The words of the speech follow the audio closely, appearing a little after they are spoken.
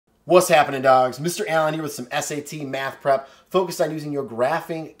What's happening, dogs? Mr. Allen here with some SAT math prep focused on using your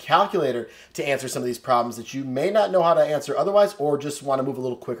graphing calculator to answer some of these problems that you may not know how to answer otherwise or just want to move a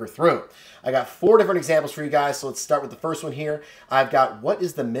little quicker through. I got 4 different examples for you guys, so let's start with the first one here. I've got what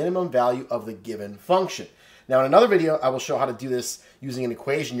is the minimum value of the given function. Now in another video, I will show how to do this using an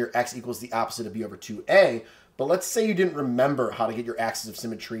equation, your x equals the opposite of b over 2a. But let's say you didn't remember how to get your axis of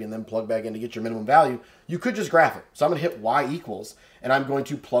symmetry and then plug back in to get your minimum value. You could just graph it. So I'm going to hit y equals, and I'm going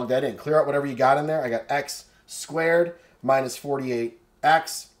to plug that in. Clear out whatever you got in there. I got x squared minus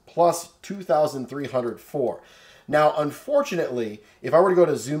 48x plus 2,304. Now, unfortunately, if I were to go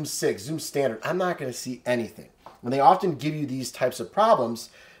to Zoom 6, Zoom Standard, I'm not going to see anything. And they often give you these types of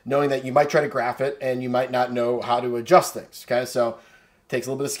problems, knowing that you might try to graph it and you might not know how to adjust things. Okay, so it takes a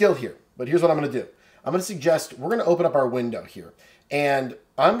little bit of skill here. But here's what I'm going to do. I'm going to suggest we're going to open up our window here. And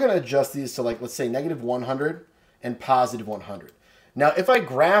I'm going to adjust these to, like, let's say negative 100 and positive 100. Now, if I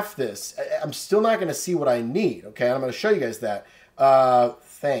graph this, I'm still not going to see what I need. Okay, and I'm going to show you guys that.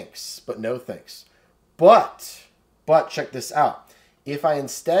 Thanks, but no thanks. But check this out. If I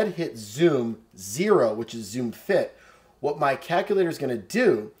instead hit zoom 0, which is zoom fit, what my calculator is going to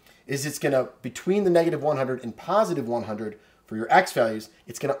do is it's going to, between the negative 100 and positive 100, for your x values,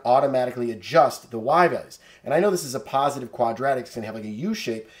 it's going to automatically adjust the y values. And I know this is a positive quadratic. It's going to have like a U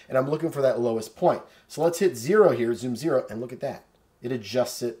shape, and I'm looking for that lowest point. So let's hit 0 here, zoom 0, and look at that. It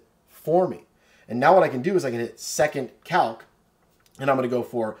adjusts it for me. And now what I can do is I can hit second calc, and I'm going to go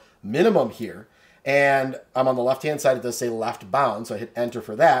for minimum here. And I'm on the left-hand side. It does say left bound, so I hit enter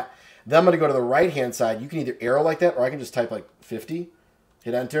for that. Then I'm going to go to the right-hand side. You can either arrow like that, or I can just type like 50.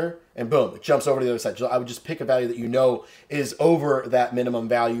 Hit enter, and boom, it jumps over to the other side. So I would just pick a value that you know is over that minimum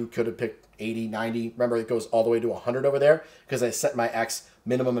value. Could have picked 80, 90. Remember, it goes all the way to 100 over there because I set my x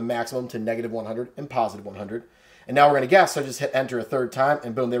minimum and maximum to negative 100 and positive 100. And now we're going to guess, so I just hit enter a third time,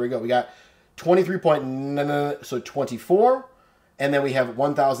 and boom, there we go. We got 23.9, so 24, and then we have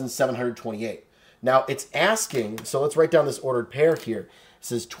 1,728. Now it's asking, so let's write down this ordered pair here. It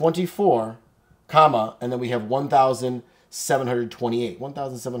says 24, comma, and then we have 1,728.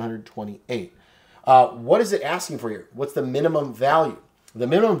 1,728. What is it asking for here? What's the minimum value? The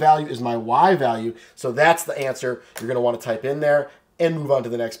minimum value is my y value, so that's the answer you're going to want to type in there and move on to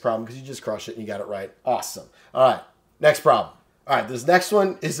the next problem because you just crushed it and you got it right. Awesome. All right, next problem. All right, this next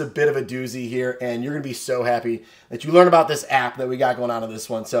one is a bit of a doozy here, and you're going to be so happy that you learn about this app that we got going on in this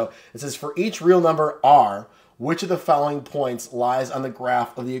one. So it says, for each real number r, which of the following points lies on the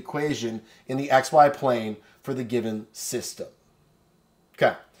graph of the equation in the xy plane for the given system?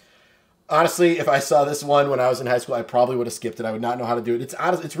 Okay. Honestly, if I saw this one when I was in high school, I probably would have skipped it. I would not know how to do it.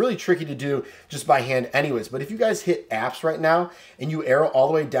 It's really tricky to do just by hand anyways. But if you guys hit apps right now and you arrow all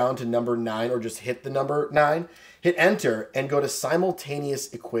the way down to number 9 or just hit the number 9, hit enter and go to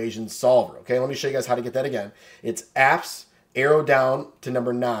simultaneous equation solver. Okay, let me show you guys how to get that again. It's apps, arrow down to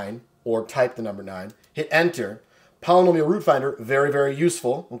number 9 or type the number 9, hit enter. Polynomial root finder, very, very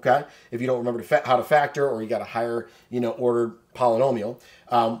useful, okay? If you don't remember how to factor or you got a higher, ordered polynomial.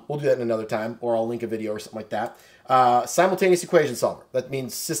 We'll do that in another time, or I'll link a video or something like that. Simultaneous equation solver. That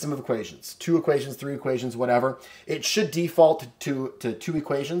means system of equations. 2 equations, 3 equations, whatever. It should default to 2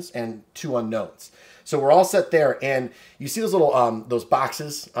 equations and 2 unknowns. So we're all set there, and you see those little those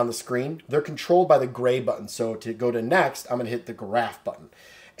boxes on the screen? They're controlled by the gray button. So to go to next, I'm going to hit the graph button.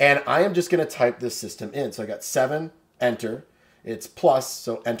 And I am just going to type this system in. So I got 7, enter. It's plus,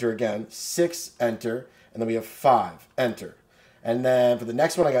 so enter again. 6, enter. And then we have 5, enter. And then for the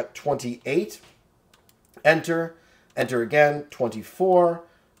next one, I got 28, enter. Enter again. 24,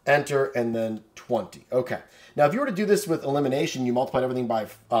 enter. And then 20. Okay. Now, if you were to do this with elimination, you multiplied everything by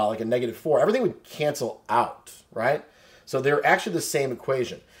like a negative 4. Everything would cancel out, right? So they're actually the same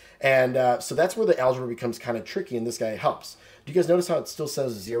equation. And so that's where the algebra becomes kind of tricky, and this guy helps. Do you guys notice how it still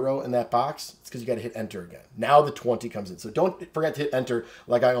says 0 in that box? It's because you got to hit enter again. Now the 20 comes in. So don't forget to hit enter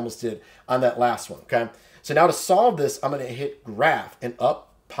like I almost did on that last one, okay? So now to solve this, I'm going to hit graph, and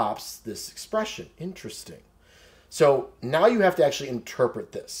up pops this expression. Interesting. So now you have to actually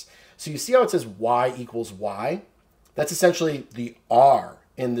interpret this. So you see how it says y equals y? That's essentially the r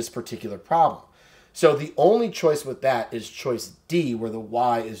in this particular problem. So the only choice with that is choice D, where the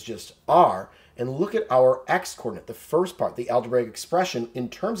y is just r. And look at our x coordinate, the first part, the algebraic expression in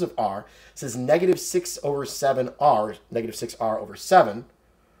terms of r says negative 6 over 7r, negative 6r over 7,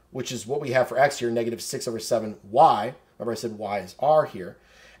 which is what we have for x here, negative 6 over 7y. Remember I said y is r here.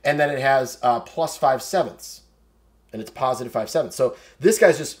 And then it has plus 5/7, and it's positive 5/7. So this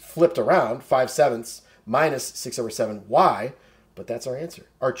guy's just flipped around, 5/7 minus 6 over 7y, but that's our answer.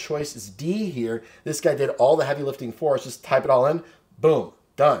 Our choice is D here. This guy did all the heavy lifting for us. Just type it all in. Boom.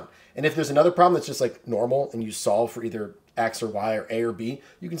 Done. And if there's another problem that's just like normal and you solve for either X or Y or A or B,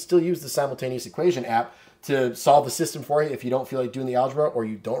 you can still use the simultaneous equation app to solve the system for you if you don't feel like doing the algebra or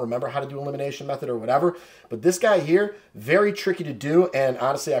you don't remember how to do elimination method or whatever. But this guy here, very tricky to do, and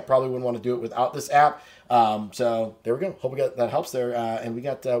honestly, I probably wouldn't want to do it without this app. So there we go. Hope that helps there. And we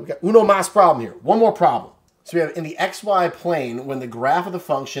got uno mas problem here. One more problem. So we have in the xy plane, when the graph of the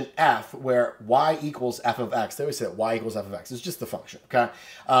function f, where y equals f of x, they always say that y equals f of x. It's just the function, okay?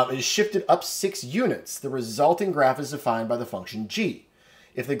 It is shifted up 6 units. The resulting graph is defined by the function g.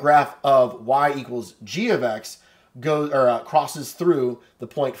 If the graph of y equals g of x goes crosses through the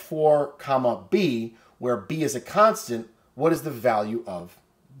point 4, comma b, where b is a constant, what is the value of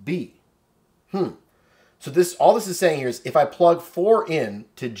b? So all this is saying here is if I plug 4 in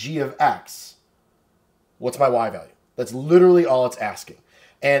to g of x, what's my y value? That's literally all it's asking.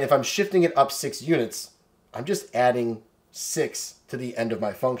 And if I'm shifting it up 6 units, I'm just adding 6 to the end of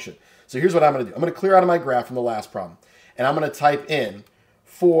my function. So here's what I'm going to do. I'm going to clear out of my graph from the last problem. And I'm going to type in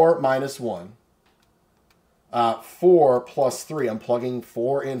 4 minus 1, 4 plus 3. I'm plugging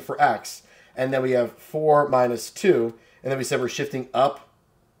 4 in for x. And then we have 4 minus 2. And then we said we're shifting up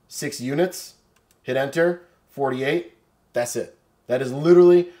 6 units. Hit enter. 48. That's it. That is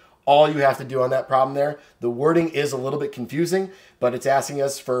literally all you have to do on that problem there. The wording is a little bit confusing, but it's asking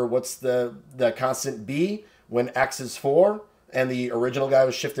us for what's the constant b when x is 4, and the original guy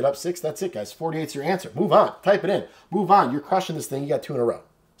was shifted up 6. That's it, guys. 48 is your answer. Move on. Type it in. Move on. You're crushing this thing. You got 2 in a row.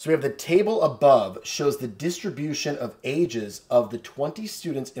 So we have the table above shows the distribution of ages of the 20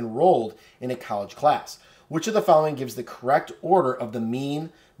 students enrolled in a college class. Which of the following gives the correct order of the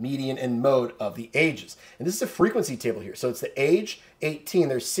mean, median, and mode of the ages? And this is a frequency table here. So it's the age, 18,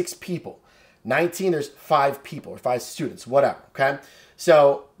 there's 6 people. 19, there's 5 people or 5 students, whatever, okay?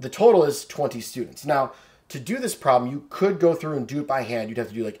 So the total is 20 students. Now, to do this problem, you could go through and do it by hand. You'd have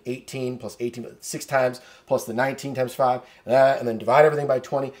to do like 18 plus 18, 6 times, plus the 19 times 5, and then divide everything by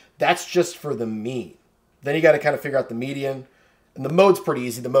 20. That's just for the mean. Then you got to kind of figure out the median. And the mode's pretty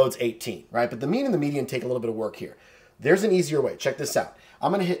easy. The mode's 18, right? But the mean and the median take a little bit of work here. There's an easier way. Check this out.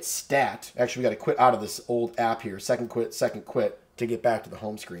 I'm going to hit stat. Actually, we got to quit out of this old app here. Second quit to get back to the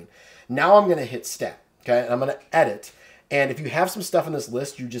home screen. Now I'm going to hit stat, okay? And I'm going to edit. And if you have some stuff in this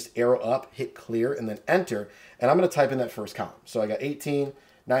list, you just arrow up, hit clear, and then enter. And I'm going to type in that first column. So I got 18,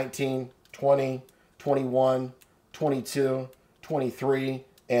 19, 20, 21, 22, 23,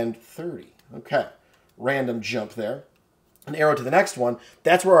 and 30. Okay. Random jump there. An arrow to the next one.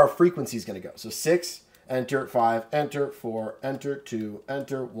 That's where our frequency is going to go. So 6, enter, 5, enter, 4, enter, 2,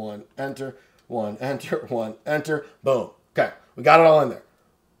 enter, 1, enter, 1, enter, 1, enter. Boom. Okay. We got it all in there.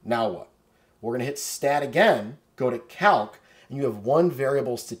 Now what? We're going to hit stat again. Go to calc, and you have one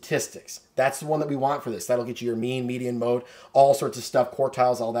variable statistics. That's the one that we want for this. That'll get you your mean, median, mode, all sorts of stuff,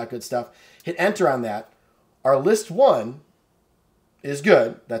 quartiles, all that good stuff. Hit enter on that. Our list 1 is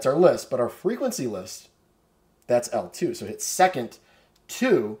good. That's our list. But our frequency list, that's L2. So hit second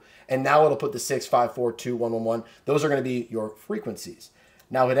 2, and now it'll put the 6, 5, 4, 2, 1, 1, 1. Those are going to be your frequencies.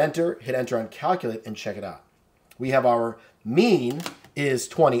 Now hit enter on calculate, and check it out. We have our mean is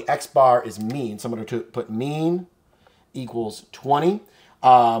 20. X bar is mean. So I'm going to put mean equals 20.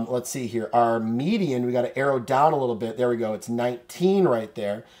 Let's see here. Our median, we got to arrow down a little bit. There we go. It's 19 right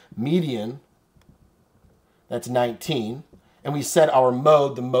there. Median, that's 19. And we said our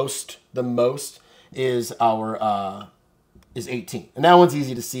mode, the most is our is 18. And that one's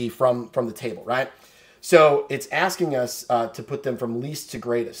easy to see from the table, right? So it's asking us to put them from least to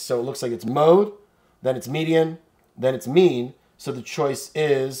greatest. So it looks like it's mode, then it's median, then it's mean. So the choice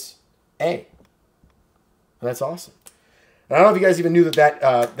is A. And that's awesome. And I don't know if you guys even knew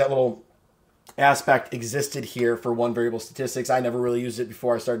that little aspect existed here for one variable statistics. I never really used it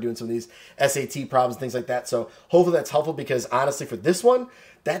before I started doing some of these SAT problems and things like that. So hopefully that's helpful, because honestly for this one,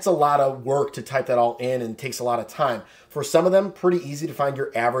 that's a lot of work to type that all in and takes a lot of time. For some of them, pretty easy to find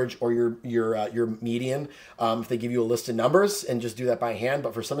your average or your median if they give you a list of numbers and just do that by hand.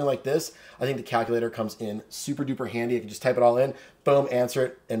 But for something like this, I think the calculator comes in super duper handy. You can just type it all in, boom, answer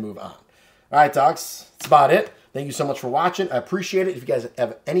it, and move on. All right, docs, that's about it. Thank you so much for watching. I appreciate it. If you guys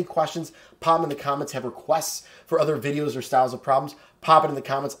have any questions, pop them in the comments. Have requests for other videos or styles of problems, pop it in the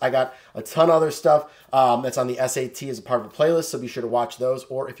comments. I got a ton of other stuff that's on the SAT as a part of a playlist, so be sure to watch those.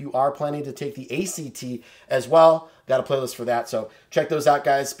 Or if you are planning to take the ACT as well, got a playlist for that. So check those out,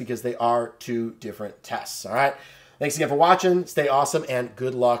 guys, because they are 2 different tests. All right. Thanks again for watching. Stay awesome, and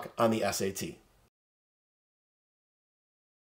good luck on the SAT.